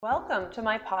Welcome to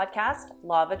my podcast,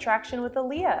 Law of Attraction with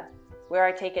Aaliyah, where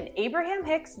I take an Abraham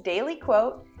Hicks daily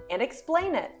quote and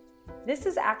explain it. This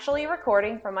is actually a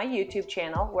recording from my YouTube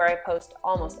channel where I post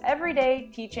almost every day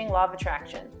teaching Law of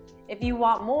Attraction. If you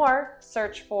want more,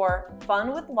 search for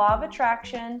Fun with Law of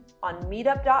Attraction on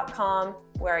meetup.com,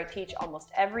 where I teach almost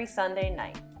every Sunday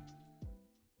night.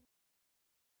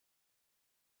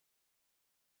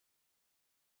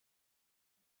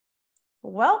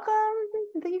 Welcome,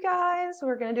 you guys.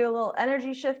 We're going to do a little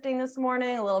energy shifting this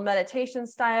morning, a little meditation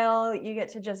style. You get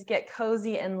to just get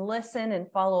cozy and listen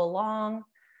and follow along.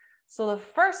 So the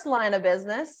first line of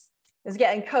business is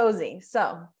getting cozy.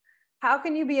 So how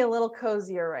can you be a little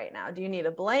cozier right now? Do you need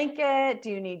a blanket? Do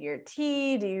you need your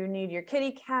tea? Do you need your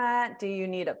kitty cat? Do you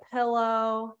need a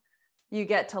pillow? You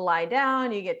get to lie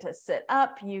down. You get to sit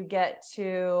up. You get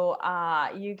to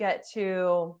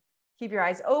keep your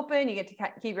eyes open. You get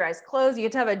to keep your eyes closed. You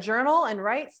get to have a journal and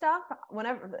write stuff.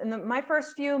 Whenever in my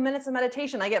first few minutes of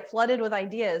meditation, I get flooded with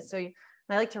ideas. So I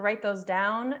like to write those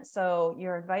down. So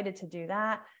you're invited to do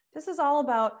that. This is all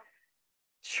about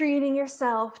treating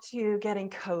yourself to getting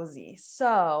cozy.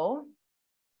 So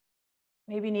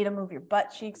maybe you need to move your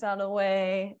butt cheeks out of the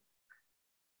way.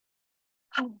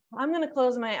 I'm going to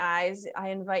close my eyes. I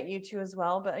invite you to as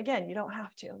well. But again, you don't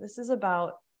have to. This is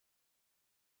about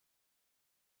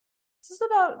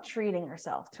treating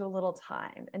yourself to a little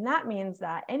time. And that means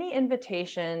that any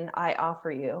invitation I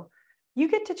offer you, you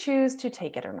get to choose to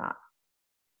take it or not.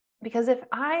 Because if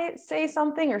I say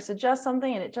something or suggest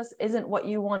something and it just isn't what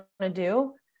you want to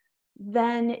do,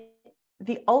 then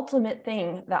the ultimate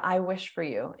thing that I wish for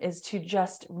you is to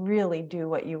just really do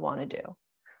what you want to do.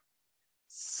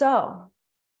 So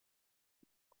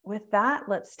with that,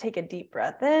 let's take a deep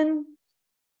breath in.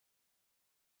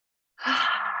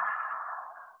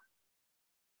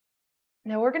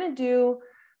 Now we're going to do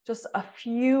just a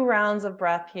few rounds of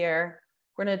breath here.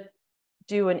 We're going to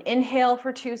do an inhale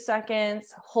for 2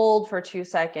 seconds, hold for 2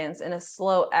 seconds, and a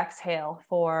slow exhale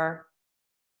for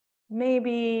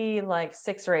maybe like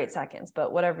 6 or 8 seconds,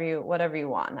 but whatever you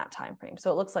want in that time frame.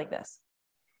 So it looks like this.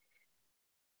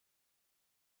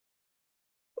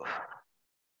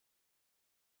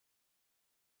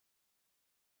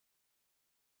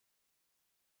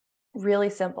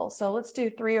 Really simple. So let's do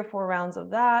 3 or 4 rounds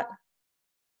of that.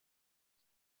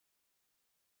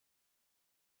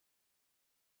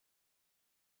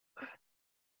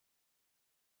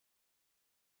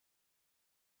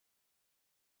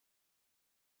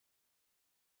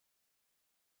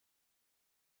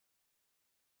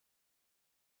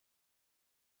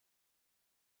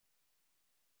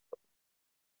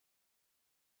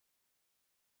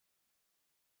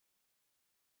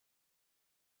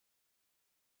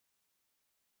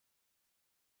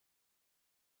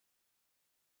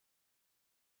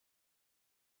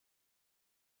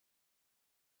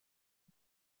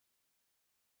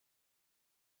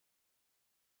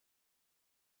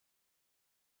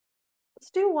 Let's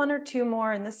do 1 or 2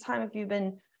 more. And this time, if you've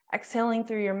been exhaling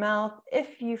through your mouth,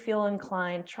 if you feel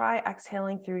inclined, try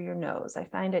exhaling through your nose. I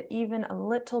find it even a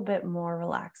little bit more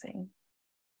relaxing.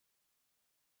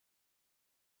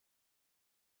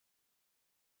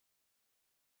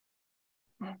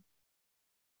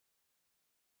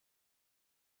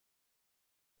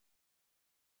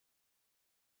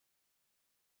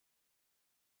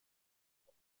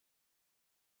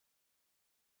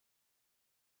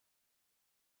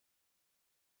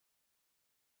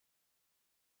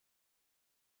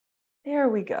 There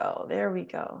we go. There we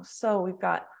go. So we've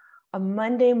got a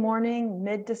Monday morning,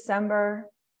 mid-December.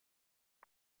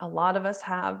 A lot of us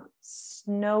have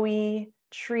snowy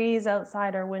trees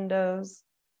outside our windows.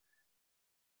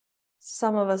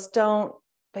 Some of us don't,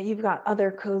 but you've got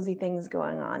other cozy things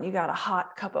going on. You got a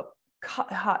hot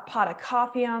pot of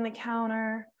coffee on the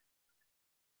counter.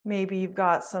 Maybe you've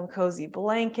got some cozy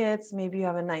blankets. Maybe you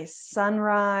have a nice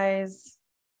sunrise.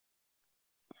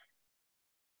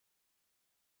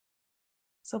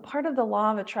 So part of the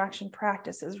law of attraction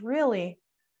practice is really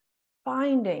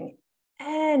finding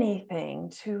anything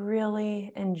to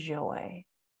really enjoy,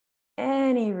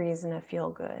 any reason to feel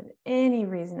good, any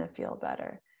reason to feel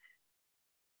better.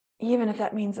 Even if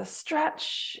that means a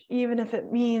stretch, even if it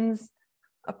means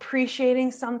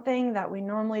appreciating something that we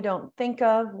normally don't think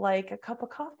of, like a cup of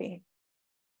coffee.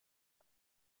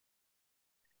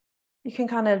 You can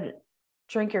kind of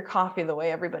drink your coffee the way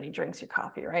everybody drinks your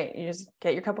coffee, right? You just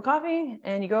get your cup of coffee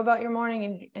and you go about your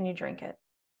morning and you drink it.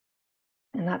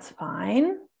 And that's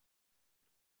fine.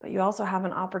 But you also have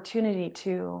an opportunity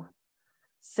to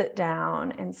sit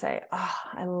down and say, oh,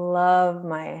 I love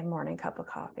my morning cup of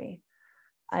coffee.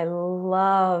 I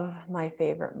love my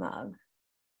favorite mug.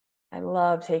 I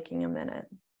love taking a minute.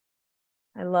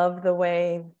 I love the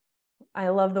way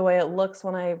it looks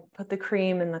when I put the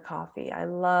cream in the coffee.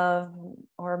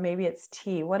 Or maybe it's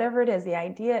tea, whatever it is. The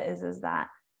idea is that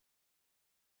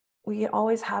we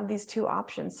always have these two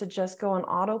options to just go on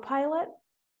autopilot,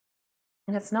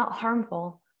 and it's not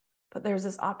harmful, but there's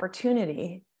this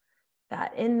opportunity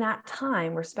that in that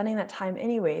time, we're spending that time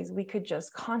anyways, we could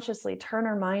just consciously turn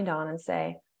our mind on and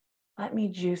say, let me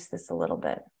juice this a little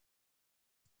bit.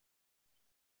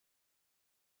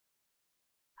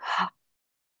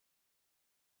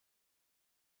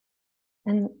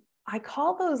 And I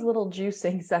call those little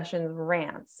juicing sessions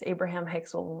rants. Abraham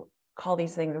Hicks will call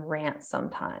these things rants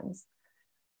sometimes.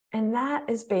 And that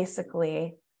is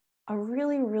basically a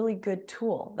really, really good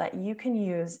tool that you can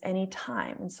use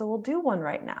anytime. And so we'll do one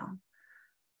right now.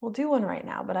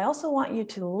 But I also want you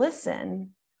to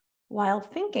listen while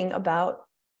thinking about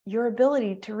your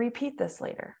ability to repeat this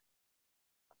later.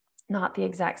 Not the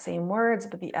exact same words,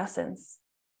 but the essence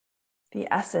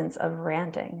of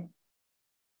ranting.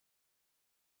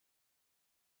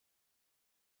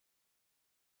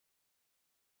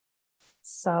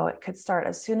 So it could start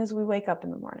as soon as we wake up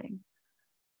in the morning.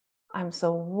 I'm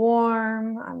so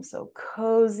warm. I'm so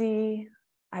cozy.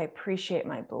 I appreciate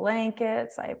my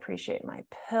blankets. I appreciate my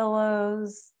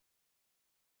pillows.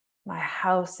 My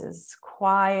house is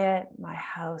quiet. My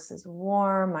house is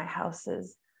warm. My house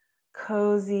is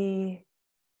cozy.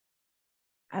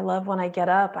 I love when I get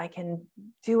up, I can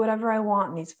do whatever I want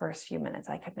in these first few minutes.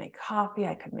 I could make coffee.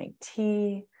 I could make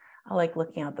tea. I like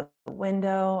looking out the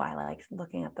window. I like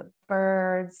looking at the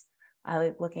birds. I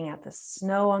like looking at the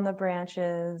snow on the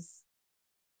branches.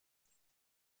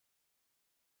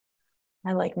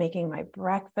 I like making my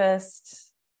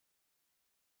breakfast.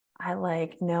 I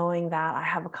like knowing that I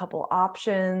have a couple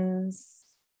options.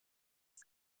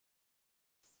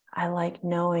 I like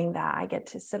knowing that I get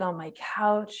to sit on my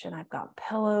couch and I've got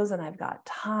pillows and I've got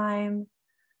time.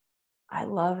 I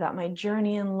love that my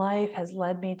journey in life has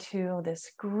led me to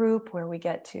this group where we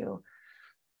get to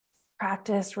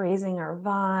practice raising our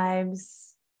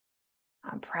vibes.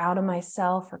 I'm proud of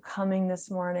myself for coming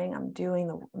this morning. I'm doing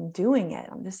it.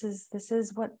 This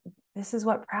is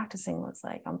what practicing looks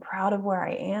like. I'm proud of where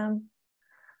I am.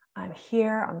 I'm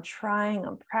here. I'm trying.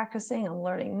 I'm practicing. I'm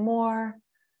learning more.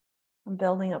 I'm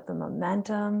building up the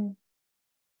momentum.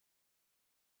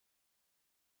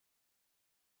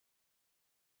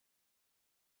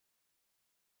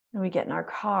 And we get in our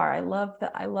car. I love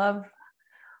that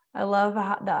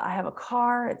I have a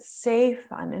car. It's safe.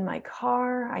 I'm in my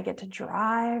car. I get to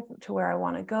drive to where I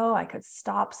want to go. I could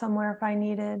stop somewhere if I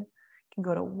needed. I can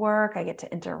go to work. I get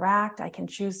to interact. I can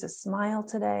choose to smile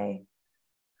today.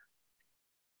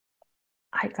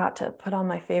 I got to put on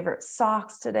my favorite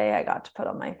socks today. I got to put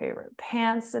on my favorite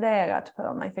pants today. I got to put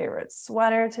on my favorite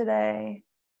sweater today.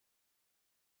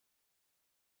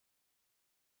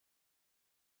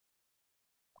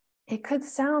 It could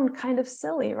sound kind of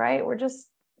silly, right? We're just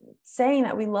saying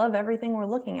that we love everything we're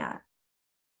looking at.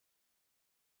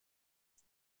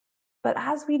 But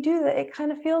as we do that, it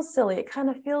kind of feels silly. It kind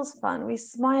of feels fun. We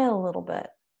smile a little bit.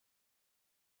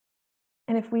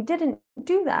 And if we didn't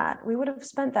do that, we would have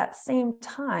spent that same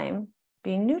time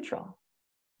being neutral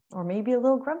or maybe a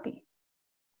little grumpy.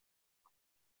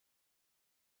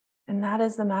 And that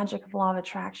is the magic of law of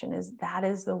attraction, that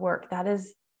is the work.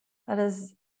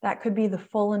 That could be the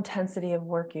full intensity of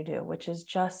work you do, which is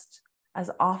just as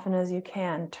often as you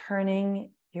can, turning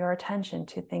your attention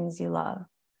to things you love,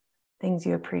 things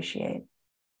you appreciate.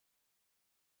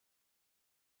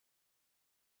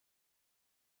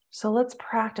 So let's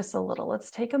practice a little. Let's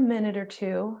take a minute or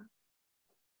two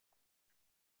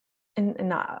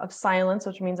of silence,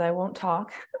 which means I won't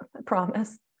talk, I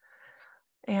promise.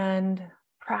 And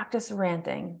practice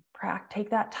ranting.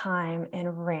 Take that time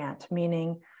and rant,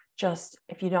 meaning just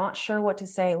if you're not sure what to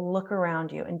say, look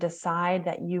around you and decide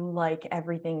that you like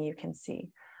everything you can see.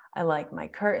 I like my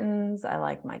curtains. I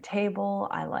like my table.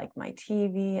 I like my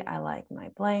TV. I like my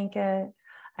blanket.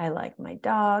 I like my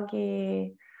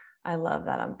doggy. I love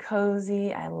that I'm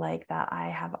cozy. I like that I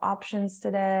have options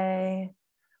today,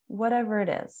 whatever it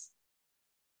is.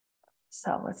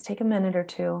 So let's take a minute or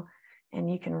two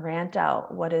and you can rant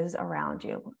out what is around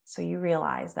you so you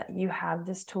realize that you have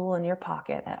this tool in your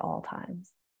pocket at all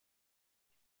times.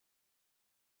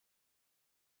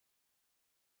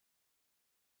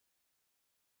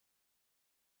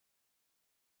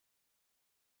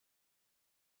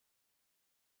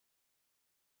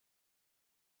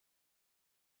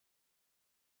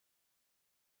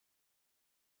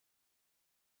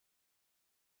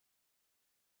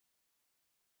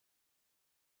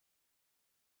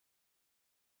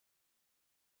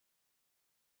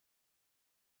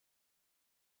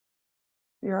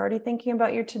 You're already thinking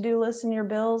about your to-do list and your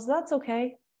bills. That's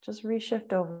okay. Just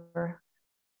reshift over.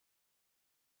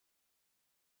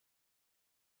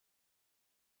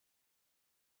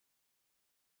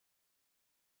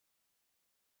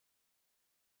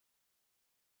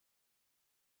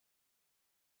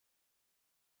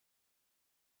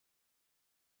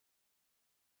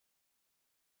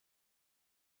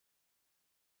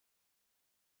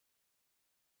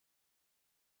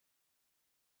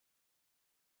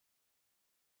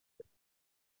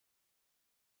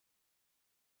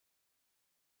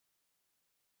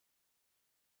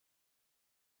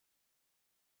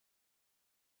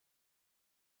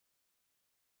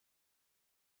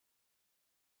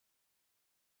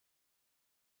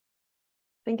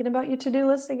 Thinking about your to-do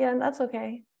list again, that's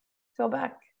okay. Go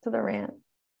back to the rant.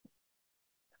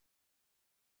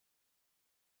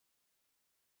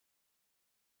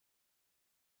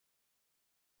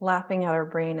 Laughing at our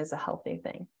brain is a healthy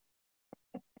thing.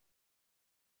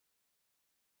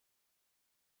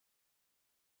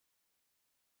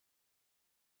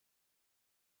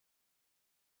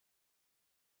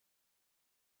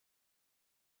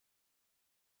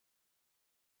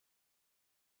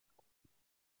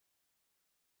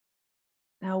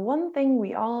 Now, one thing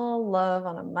we all love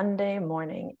on a Monday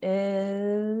morning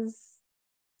is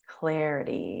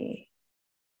clarity.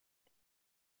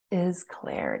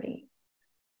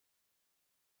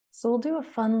 So we'll do a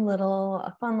fun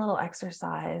little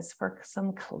exercise for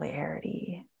some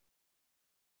clarity.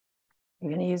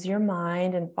 You're going to use your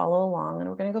mind and follow along, and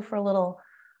we're going to go for a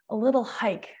little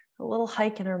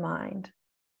hike in our mind.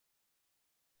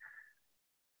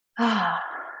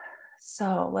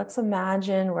 So let's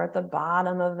imagine we're at the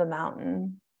bottom of the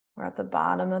mountain. We're at the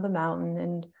bottom of the mountain,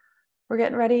 and we're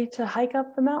getting ready to hike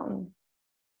up the mountain.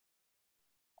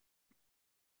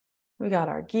 We got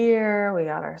our gear, we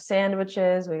got our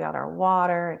sandwiches, we got our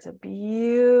water. It's a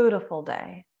beautiful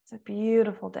day. It's a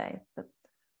beautiful day. The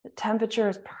temperature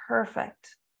is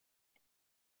perfect.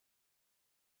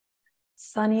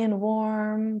 Sunny and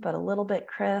warm, but a little bit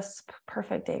crisp.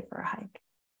 Perfect day for a hike.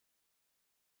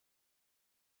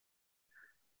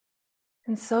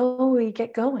 And so we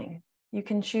get going. You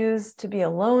can choose to be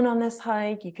alone on this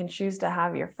hike. You can choose to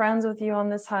have your friends with you on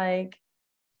this hike.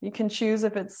 You can choose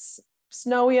if it's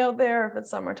snowy out there, if it's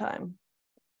summertime.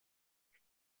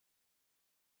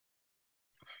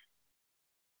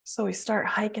 So we start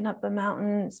hiking up the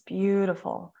mountain. It's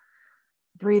beautiful.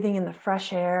 Breathing in the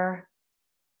fresh air.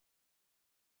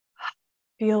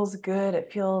 Feels good.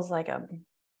 It feels like a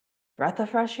breath of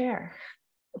fresh air.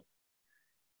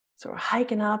 So we're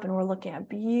hiking up and we're looking at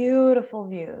beautiful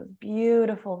views.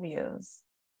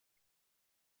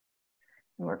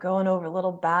 And we're going over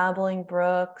little babbling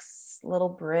brooks, little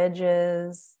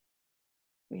bridges.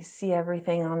 We see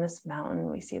everything on this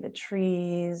mountain. We see the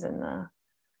trees and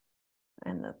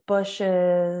the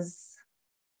bushes,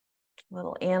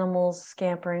 little animals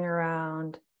scampering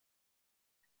around.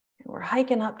 And we're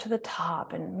hiking up to the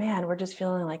top, and man, we're just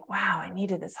feeling like, wow, I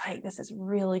needed this hike. This is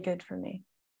really good for me.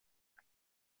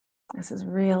 This is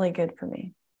really good for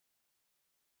me.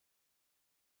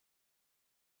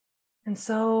 And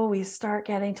so we start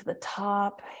getting to the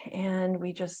top, and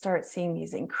we just start seeing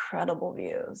these incredible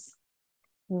views.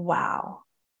 Wow.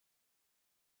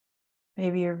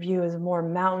 Maybe your view is more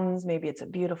mountains. Maybe it's a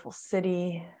beautiful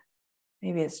city.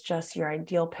 Maybe it's just your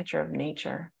ideal picture of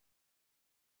nature.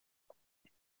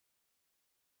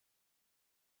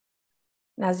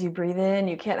 And as you breathe in,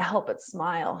 you can't help but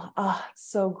smile. Oh, it's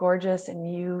so gorgeous.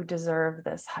 And you deserve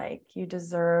this hike. You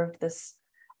deserve this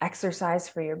exercise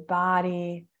for your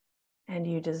body. And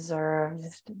you deserve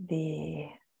the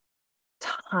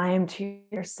time to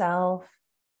yourself.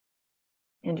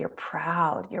 And you're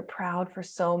proud. You're proud for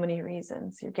so many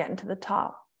reasons. You're getting to the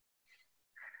top.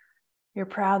 You're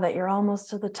proud that you're almost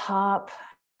to the top.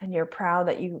 And you're proud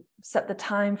that you set the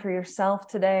time for yourself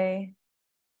today.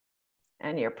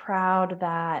 And you're proud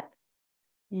that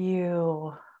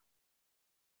you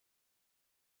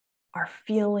are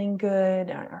feeling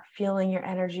good, are feeling your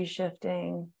energy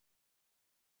shifting.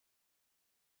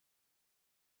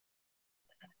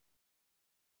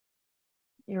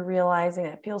 You're realizing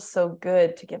it feels so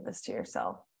good to give this to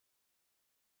yourself.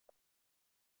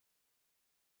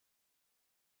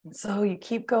 And so you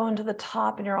keep going to the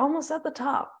top, and you're almost at the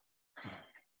top.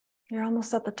 You're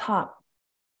almost at the top.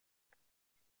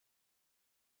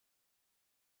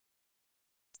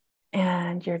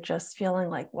 And you're just feeling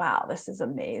like, wow, this is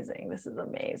amazing. This is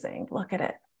amazing. Look at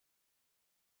it.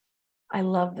 I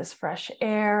love this fresh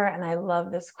air, and I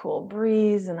love this cool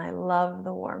breeze, and I love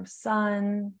the warm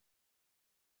sun.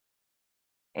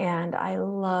 And I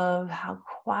love how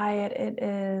quiet it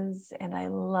is. And I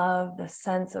love the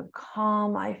sense of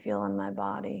calm I feel in my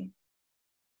body.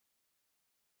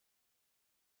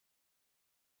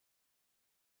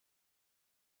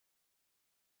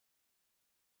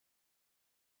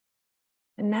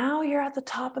 And now you're at the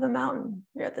top of the mountain.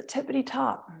 You're at the tippity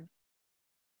top.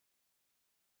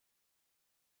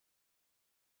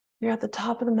 You're at the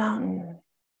top of the mountain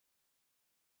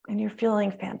and you're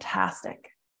feeling fantastic.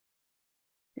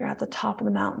 You're at the top of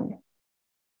the mountain.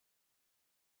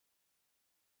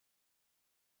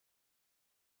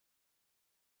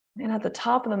 And at the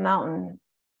top of the mountain,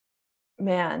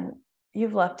 man,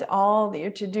 you've left all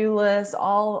your to-do list,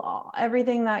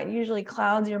 everything that usually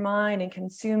clouds your mind and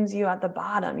consumes you at the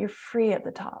bottom. You're free at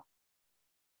the top.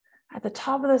 At the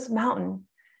top of this mountain,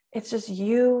 it's just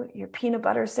you, your peanut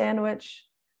butter sandwich,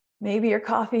 maybe your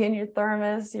coffee in your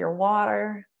thermos, your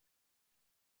water.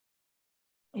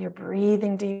 You're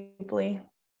breathing deeply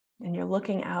and you're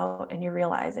looking out and you're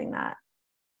realizing that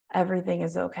everything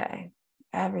is okay.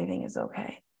 Everything is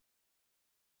okay.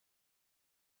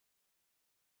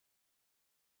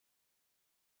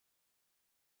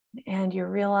 And you're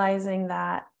realizing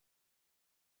that,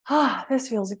 this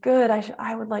feels good.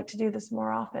 I would like to do this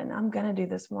more often. I'm going to do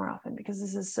this more often because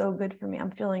this is so good for me.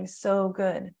 I'm feeling so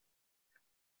good.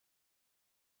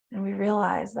 And we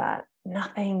realize that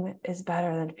nothing is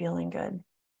better than feeling good.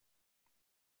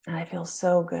 And I feel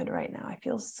so good right now. I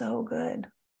feel so good.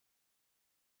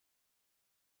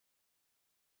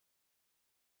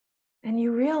 And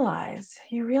you realize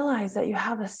that you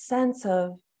have a sense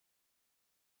of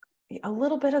a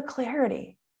little bit of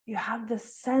clarity. You have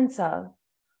this sense of,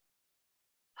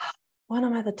 when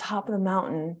I'm at the top of the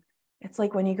mountain, it's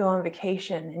like when you go on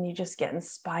vacation and you just get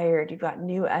inspired. You've got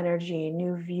new energy,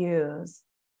 new views,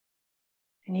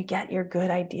 and you get your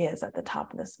good ideas at the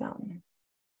top of this mountain.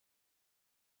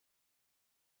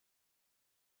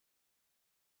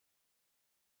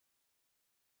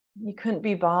 You couldn't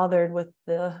be bothered with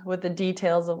the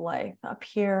details of life. Up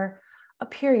here,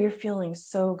 you're feeling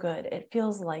so good. It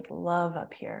feels like love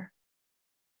up here.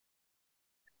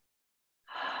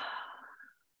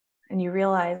 And you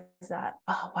realize that,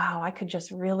 oh, wow, I could just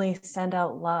really send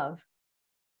out love.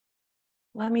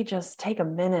 Let me just take a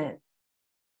minute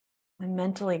and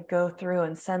mentally go through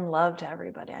and send love to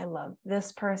everybody. I love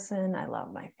this person. I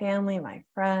love my family, my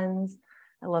friends.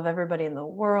 I love everybody in the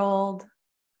world.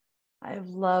 I have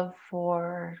love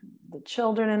for the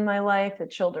children in my life, the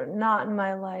children not in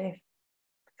my life.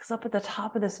 Because up at the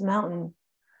top of this mountain,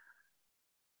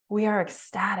 we are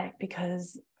ecstatic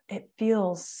because it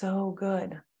feels so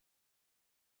good.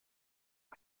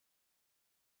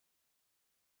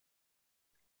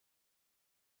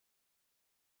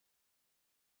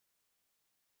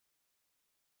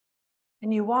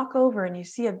 And you walk over and you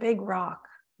see a big rock.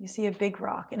 You see a big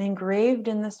rock, and engraved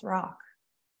in this rock,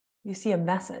 you see a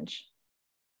message.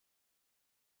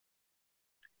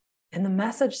 And the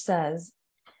message says,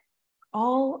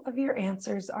 all of your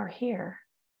answers are here.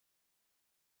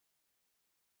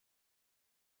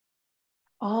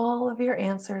 All of your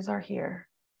answers are here.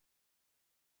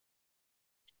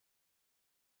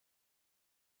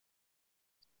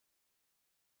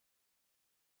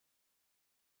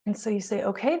 And so you say,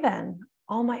 okay, then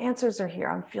all my answers are here.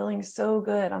 I'm feeling so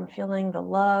good. I'm feeling the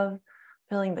love,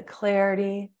 feeling the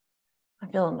clarity. I'm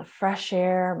feeling the fresh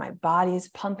air. My body's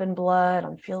pumping blood.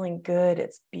 I'm feeling good.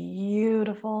 It's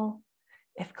beautiful.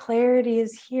 If clarity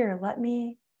is here, let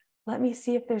me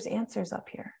see if there's answers up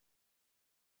here.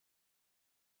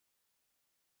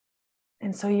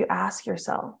 And so you ask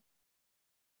yourself,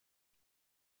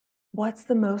 what's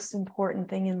the most important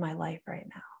thing in my life right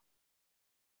now?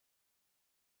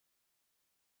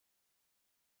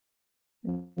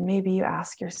 Maybe you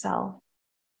ask yourself,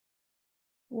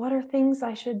 what are things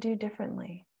I should do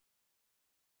differently?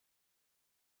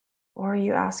 Or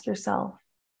you ask yourself,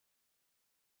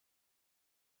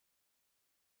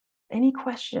 any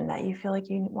question that you feel like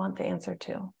you want the answer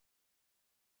to.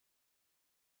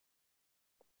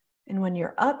 And when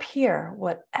you're up here,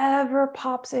 whatever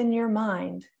pops in your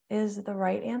mind is the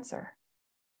right answer.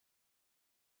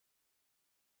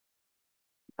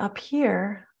 Up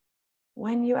here,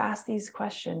 when you ask these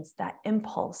questions, that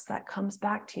impulse that comes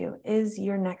back to you is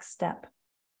your next step.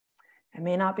 It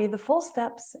may not be the full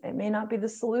steps, it may not be the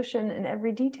solution in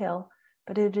every detail,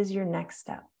 but it is your next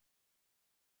step.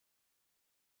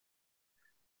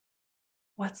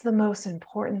 What's the most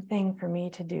important thing for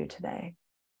me to do today?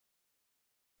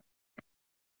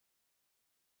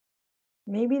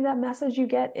 Maybe that message you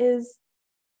get is,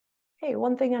 hey,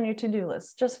 one thing on your to-do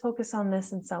list, just focus on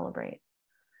this and celebrate.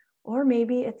 Or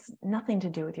maybe it's nothing to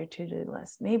do with your to-do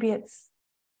list. Maybe it's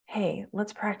hey,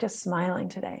 let's practice smiling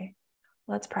today.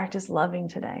 Let's practice loving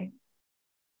today.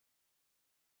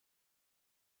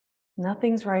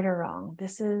 Nothing's right or wrong.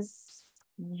 This is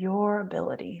your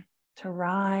ability to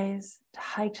rise, to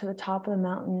hike to the top of the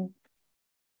mountain,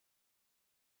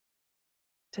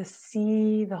 to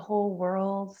see the whole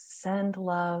world, send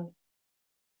love,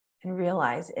 and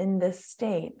realize in this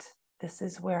state, this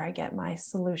is where I get my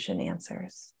solution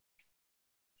answers.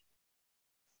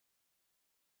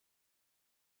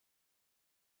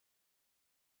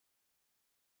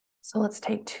 So let's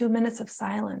take 2 minutes of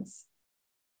silence.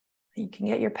 You can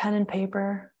get your pen and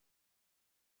paper.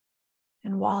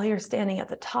 And while you're standing at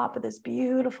the top of this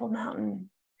beautiful mountain,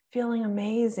 feeling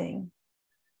amazing,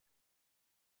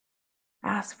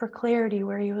 ask for clarity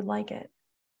where you would like it.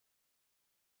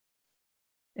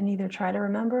 And either try to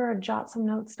remember or jot some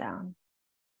notes down.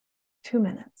 2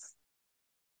 minutes.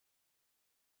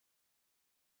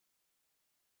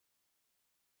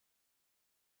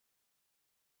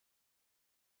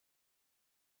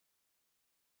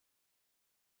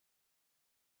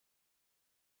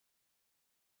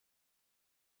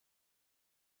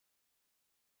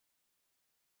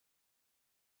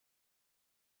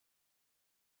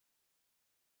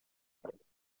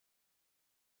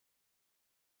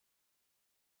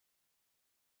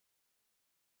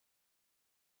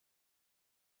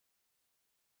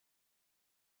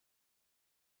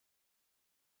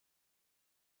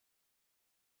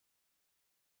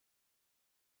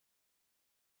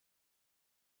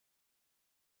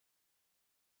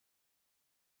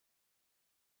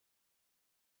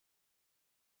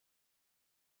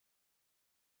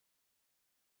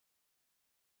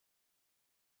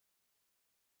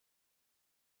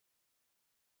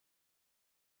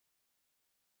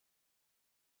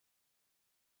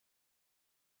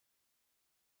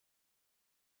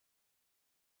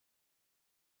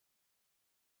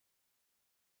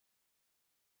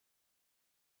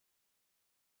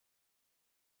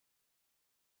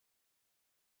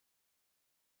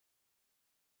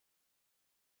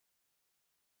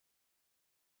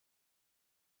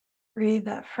 Breathe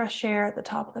that fresh air at the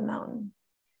top of the mountain.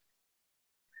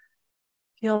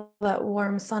 Feel that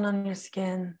warm sun on your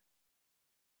skin.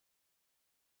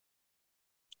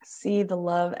 See the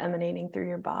love emanating through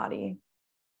your body.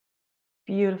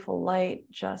 Beautiful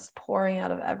light just pouring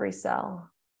out of every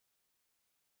cell.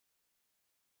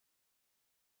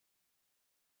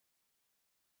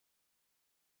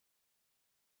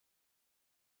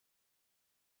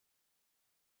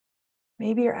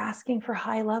 Maybe you're asking for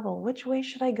high level. Which way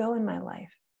should I go in my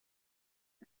life?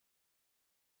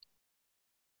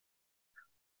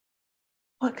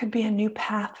 What could be a new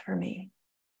path for me?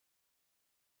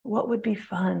 What would be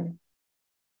fun?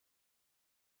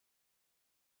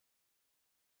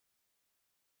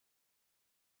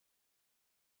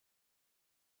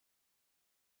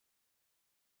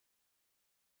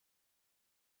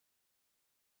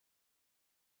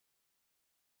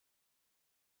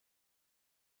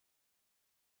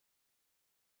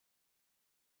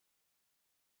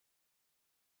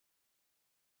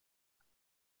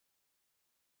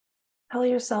 Tell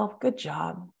yourself, good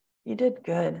job. You did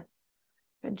good.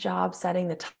 Good job setting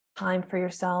the time for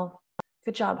yourself.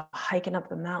 Good job hiking up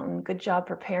the mountain. Good job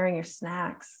preparing your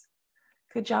snacks.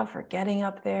 Good job for getting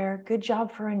up there. Good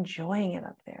job for enjoying it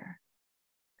up there.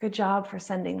 Good job for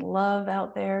sending love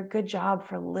out there. Good job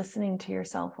for listening to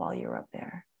yourself while you were up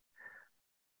there.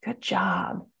 Good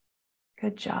job.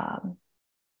 Good job.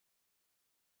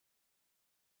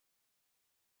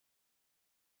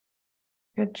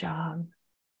 Good job.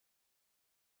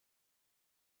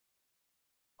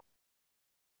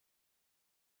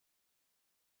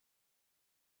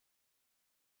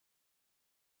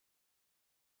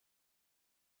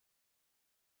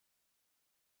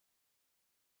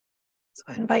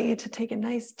 So I invite you to take a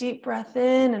nice deep breath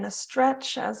in and a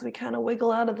stretch as we kind of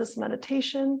wiggle out of this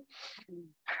meditation.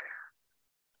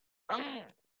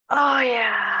 Oh,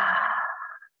 yeah.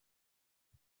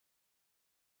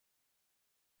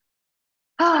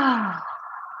 Ah.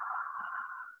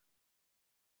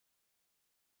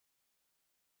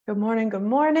 Good morning, good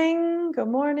morning, good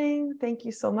morning. Thank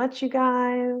you so much, you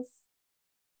guys.